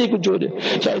paise ko chori.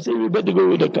 So I say, we better go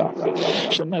with the car.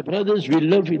 So my brothers, we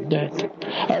live with that.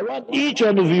 I want each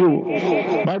one of you,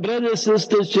 my brothers,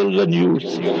 sisters, children, youth,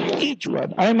 each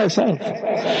one, I myself,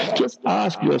 just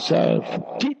ask yourself,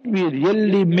 did we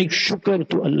really make shukr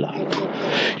to Allah?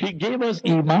 He gave us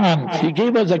Iman. He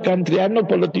gave us a country. I'm no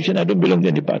politician. I don't belong to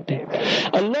any party.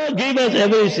 Allah gave us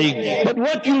everything. But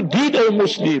what you did, O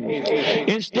Muslim,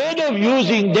 instead of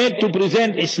using that to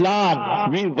present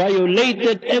Islam, we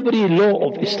violated every law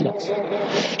of Islam.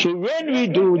 So when we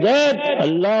do that,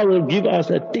 Allah will give us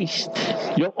a taste.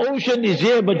 Your ocean is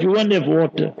here, but you won't have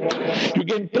water. You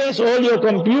can press all your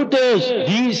computers,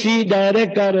 DC,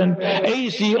 direct current,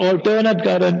 AC, alternate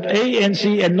current,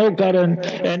 ANC, and no current,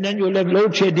 and then you'll have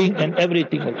load shedding and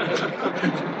everything.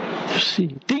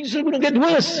 See, things are going to get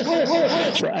worse.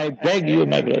 So I beg you,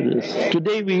 my brothers,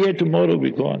 today we here, tomorrow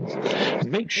we gone.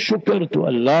 Make shukr to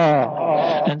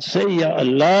Allah and say, Ya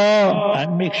Allah,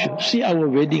 and make sure. See our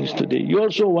weddings today. You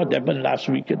also what happened last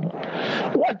weekend.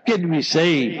 What can we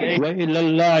say? Wa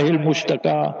ilallahi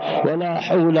al-mushtaka wa la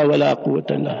hawla wa la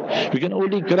quwwata illa. We can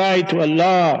only cry to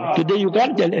Allah. Today you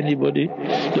can't tell anybody.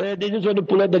 They just want to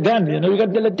pull out the gun. You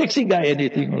can't tell a taxi guy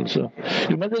anything also.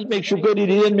 You must just make shukr he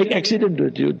didn't make accident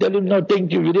with you. Tell him, no,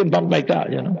 thank you, we didn't bump my car,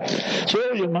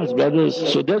 So you must, brothers,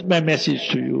 so that's my message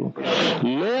to you.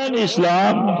 Learn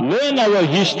Islam, learn our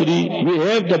history, we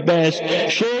have the best,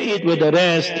 share it with the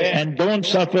rest, and don't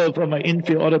suffer from an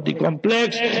inferiority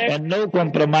complex, and no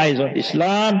compromise on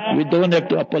Islam. We don't have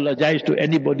to apologize to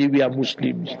anybody, we are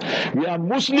Muslims. We are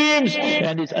Muslims,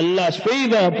 and it's Allah's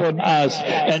favor upon us,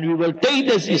 and we will take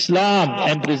this Islam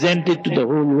and present it to the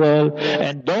whole world,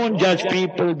 and don't judge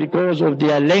people because of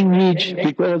their language,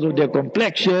 because of their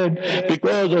complexion,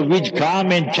 because of which calm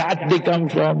and chart they come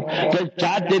from. The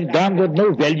chart and calm got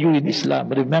no value in Islam.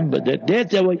 Remember that.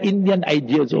 That's our Indian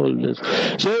ideas, all this.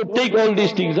 So take all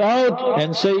these things out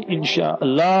and say,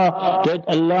 Inshallah, that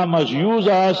Allah must use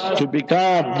us to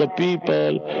become the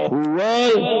people who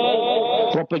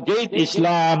will propagate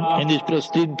Islam in its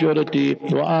pristine purity.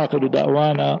 Wa akhiru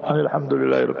da'wana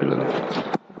alhamdulillahi rabbil alamin.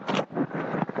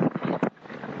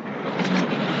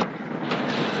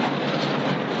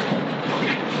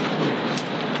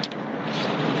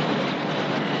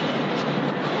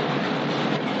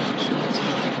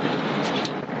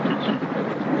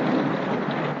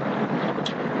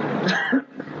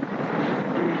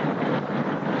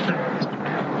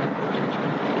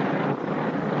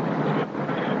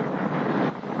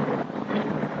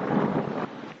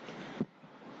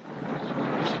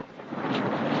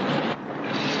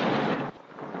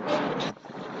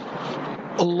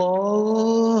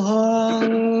 Allah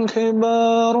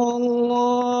Akbar, Allah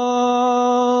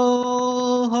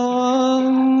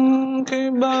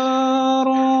Akbar,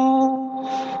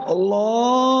 Allah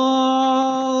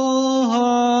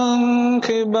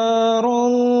Akbar,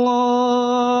 Allah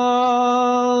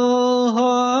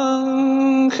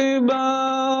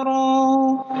Akbar.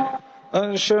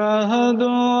 Ashhadu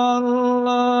an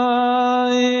la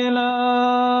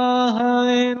ilaha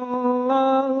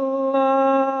illallah.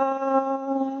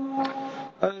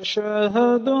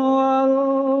 Ashhadu an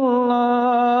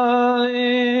la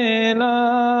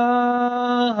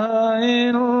ilaha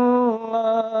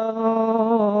illallah.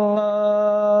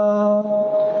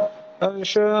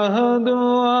 Ashhadu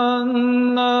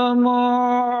anna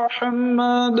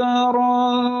Muhammadan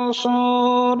Rasulullah.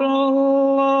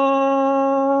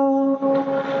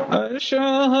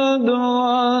 Ashhadu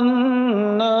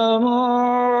anna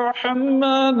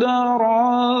Muhammadan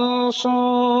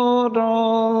Rasulullah.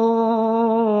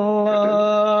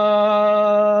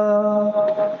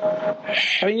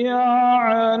 Hayya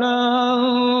 'ala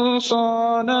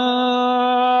salah,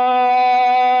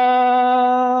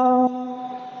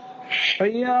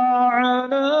 hayya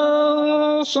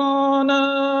 'ala salah,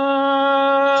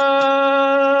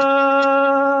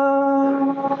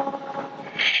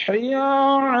 hayya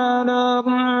 'ala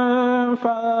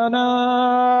falah,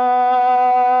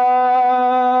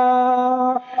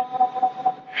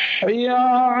 hayya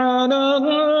 'ala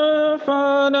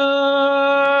falah.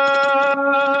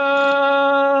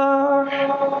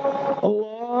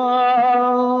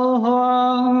 Allahu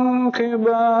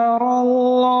Akbar,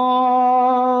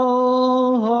 Allahu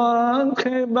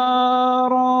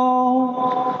Akbar.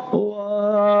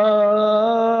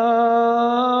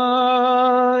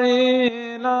 La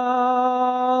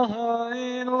ilaha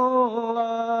illallah.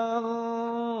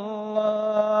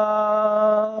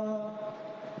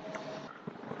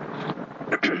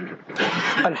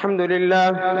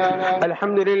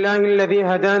 الحمد لله الذي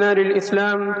هدانا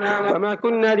للإسلام وما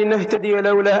كنا لنهتدي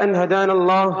لولا أن هدانا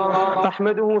الله.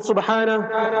 أحمده سبحانه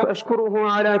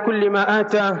وأشكره على كل ما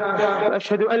آتاه،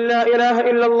 وأشهد أن لا إله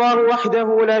إلا الله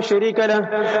وحده لا شريك له،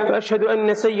 وأشهد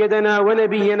أن سيدنا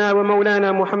ونبينا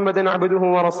ومولانا محمدا عبده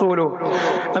ورسوله.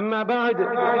 أما بعد،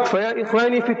 فيا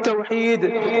إخواني في التوحيد،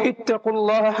 اتقوا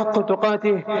الله حق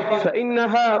تقاته،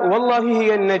 فإنها والله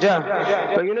هي النجاة،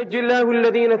 فينجي الله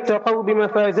الذين اتقوا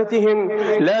بمفازتهم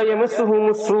لا يمسهم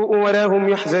السوء ولا هم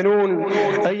يحزنون.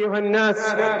 أيها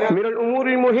الناس، من الأمور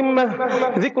المهمة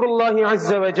ذكر الله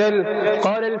عز وجل.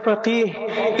 قال الفقيه: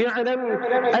 اعلم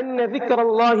أن ذكر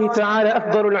الله تعالى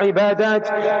أفضل العبادات،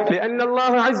 لأن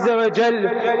الله عز وجل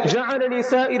جعل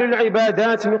لسائر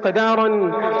العبادات مقدارا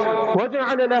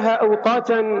وجعل لها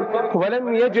أوقاتا،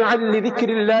 ولم يجعل لذكر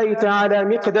الله تعالى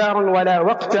مقدارا ولا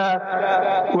وقتا.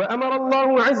 وأمر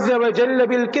الله عز وجل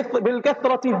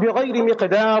بالكثرة بغير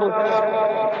مقدار،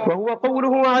 وهو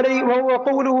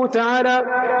قوله تعالى: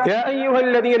 يا أيها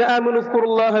الذين آمنوا اذكروا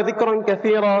الله ذكرا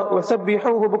كثيرا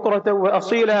وسبحوه بكرة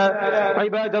وأصيلا.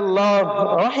 عباد الله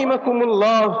رحمكم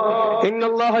الله، إن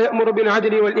الله يأمر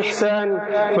بالعدل والإحسان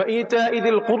وإيتاء ذي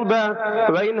القربى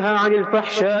وينهى عن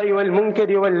الفحشاء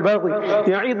والمنكر والبغي،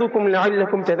 يعظكم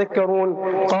لعلكم تذكرون.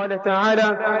 قال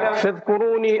تعالى: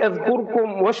 فاذكروني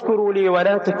أذكركم واشكروا لي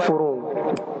ولا تكفرون.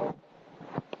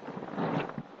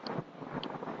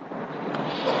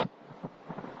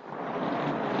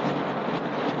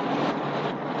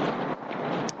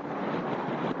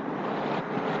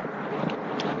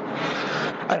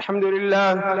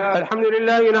 الحمد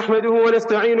لله نحمده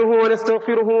ونستعينه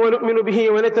ونستغفره ونؤمن به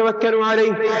ونتوكل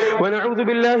عليه، ونعوذ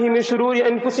بالله من شرور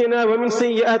أنفسنا ومن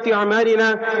سيئات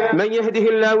أعمالنا. من يهده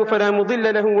الله فلا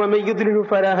مضل له ومن يضلل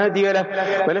فلا هادي له،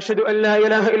 ونشهد أن لا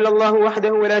إله إلا الله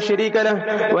وحده لا شريك له،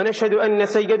 ونشهد أن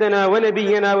سيدنا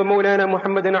ونبينا ومولانا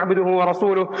محمدا عبده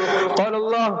ورسوله.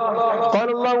 قال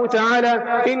الله تعالى: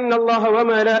 إن الله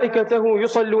وملائكته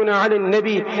يصلون على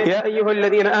النبي يا أيها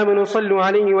الذين آمنوا صلوا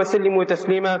عليه وسلموا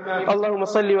تسليما. اللهم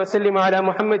صل وسلم على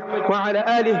محمد وعلى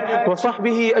آله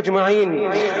وصحبه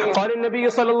أجمعين. قال النبي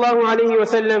صلى الله عليه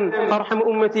وسلم: أرحم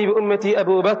أمتي بأمتي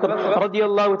أبو بكر رضي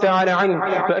الله تعالى عنه،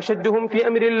 فأشدهم في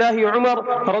أمر الله عمر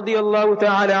رضي الله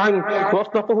تعالى عنه،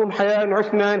 وأصدقهم حياء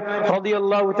عثمان رضي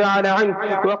الله تعالى عنه،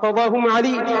 وقضاهم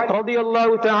علي رضي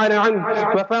الله تعالى عنه،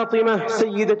 وفاطمة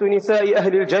سيدة نساء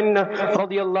أهل الجنة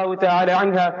رضي الله تعالى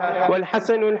عنها،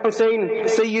 والحسن والحسين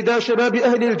سيدا شباب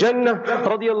أهل الجنة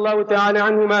رضي الله تعالى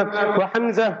عنهما،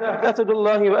 وحمزة أسد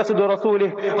الله وأسد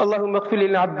رسوله. اللهم اغفر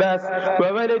للعباس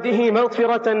وولده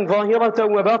مغفرة ظاهرة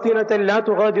وباطنة لا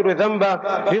تغادر ذنبا،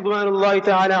 رضوان الله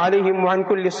تعالى عليهم وعن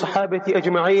كل الصحابة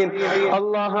أجمعين.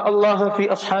 الله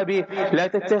في أصحابي، لا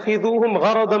تتخذوهم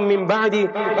غرضا من بعدي،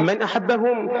 من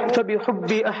أحبهم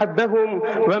فبحبي أحبهم،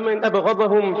 ومن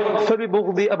أبغضهم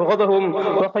فببغضي أبغضهم،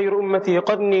 وخير أمتي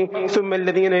قرني ثم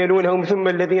الذين يلونهم ثم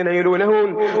الذين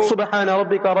يلونهم. سبحان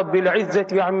ربك رب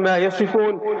العزة عما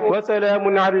يصفون،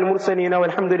 وسلام على المرسلين،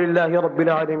 والحمد لله رب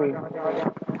العالمين.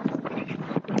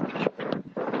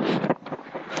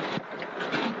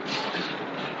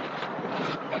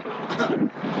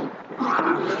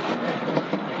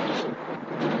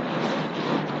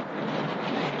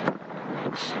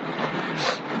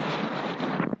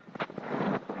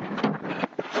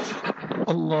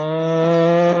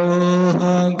 الله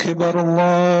أكبر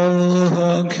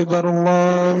الله أكبر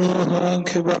الله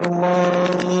أكبر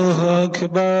الله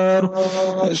أكبر.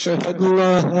 أشهد أن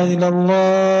لا إله إلا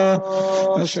الله،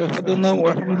 أشهد أن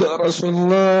محمدا رسول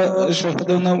الله،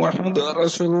 أشهد أن محمدا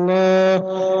رسول الله.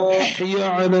 حي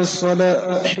على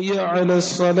الصلاة، حي على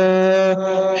الصلاة،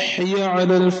 حي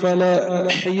على الفلاح،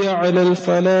 حي على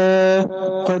الفلاح.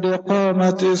 قد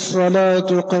قامت الصلاة،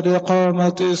 قد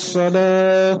قامت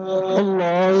الصلاة.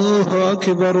 الله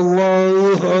أكبر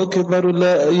الله أكبر،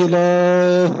 لا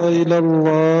إله إلا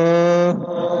الله.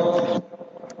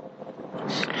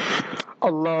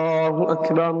 الله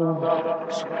أكبر.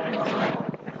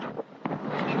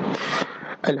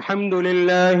 الحمد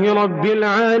لله رب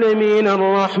العالمين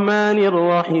الرحمن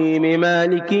الرحيم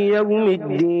مالك يوم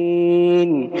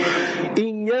الدين،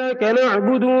 إياك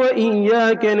نعبد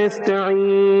وإياك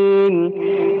نستعين،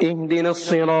 اهدنا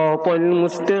الصراط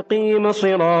المستقيم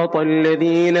صراط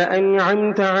الذين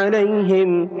أنعمت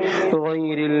عليهم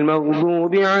غير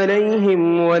المغضوب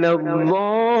عليهم ولا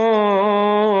الضالين.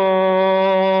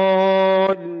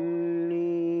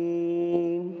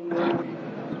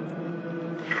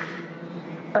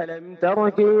 ألم تر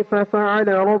كيف فعل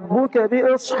ربك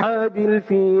بأصحاب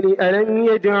الفيل ألم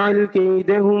يجعل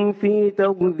كيدهم في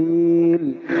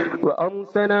تضليل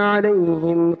وأرسل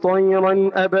عليهم طيرا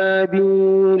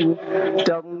أبابيل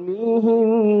ترميهم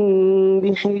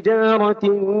بحجارة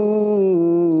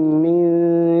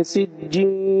من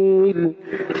سجيل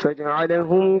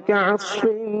فجعلهم كعصف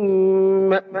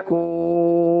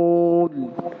مأكول.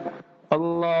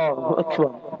 الله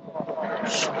أكبر.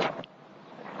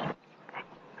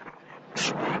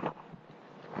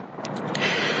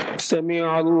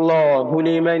 سمع الله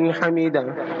لمن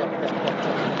حمده.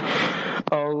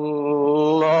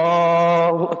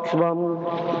 الله أكبر.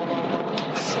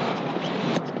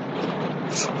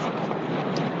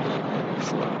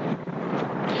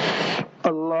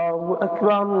 الله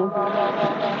أكبر.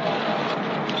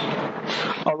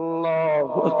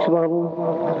 الله أكبر.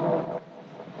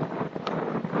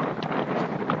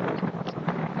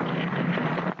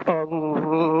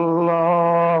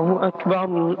 الله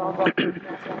أكبر.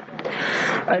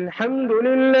 الحمد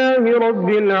لله رب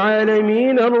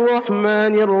العالمين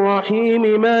الرحمن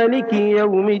الرحيم مالك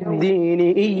يوم الدين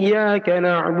إياك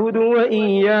نعبد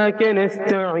وإياك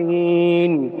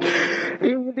نستعين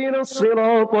اهدنا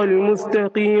الصراط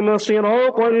المستقيم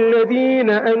صراط الذين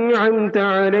أنعمت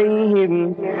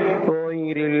عليهم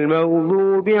غير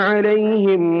المغضوب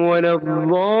عليهم ولا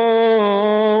الضالين.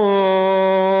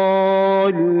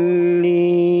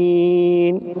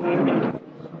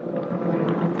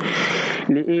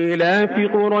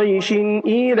 لإيلاف قريش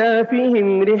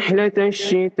إيلافهم رحلة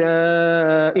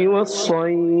الشتاء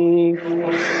والصيف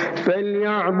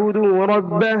فليعبدوا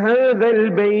رب هذا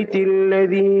البيت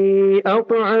الذي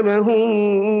أطعمهم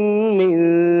من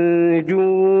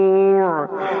جوع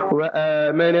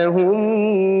وآمنهم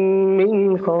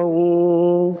من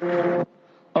خوف.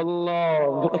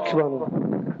 الله أكبر.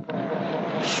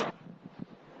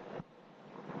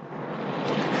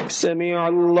 سمع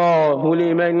الله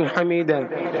لمن حمده.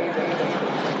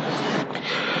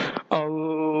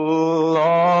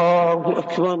 الله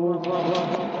أكبر.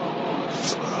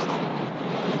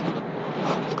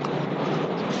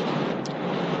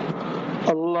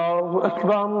 الله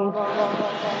أكبر.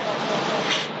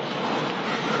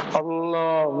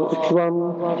 الله أكبر.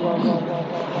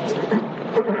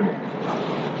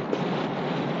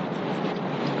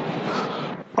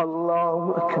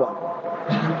 الله أكبر.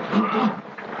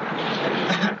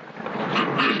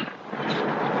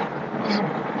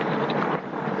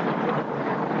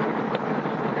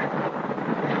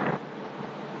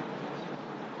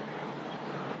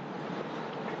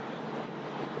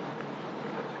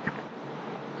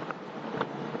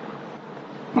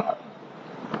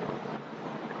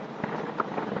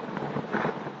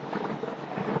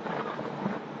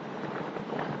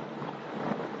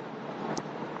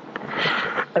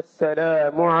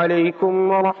 السلام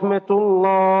عليكم ورحمة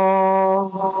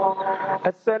الله.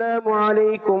 السلام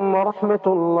عليكم ورحمة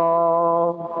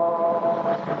الله.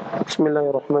 بسم الله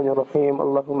الرحمن الرحيم.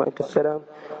 اللهم أنت السلام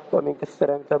ومنك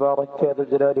السلام تبارك يا ذا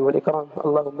الجلال والإكرام.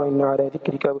 اللهم إنا على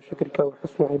ذكرك وشكرك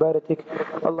وحسن عبادتك.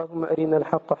 اللهم أرنا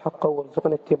الحق حقا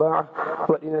وارزقنا اتباعه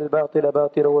وأرنا الباطل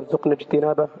باطلا وارزقنا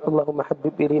اجتنابه. اللهم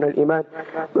حبب إلينا الإيمان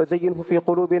وزينه في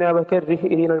قلوبنا وكره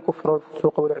إلينا الكفر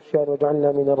والفسوق والعصيان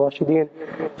واجعلنا من الراشدين.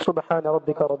 سبحان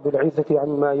ربك رب العزة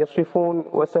عما يصفون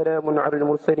وسلام على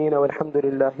المرسلين والحمد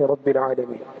لله رب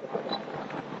العالمين.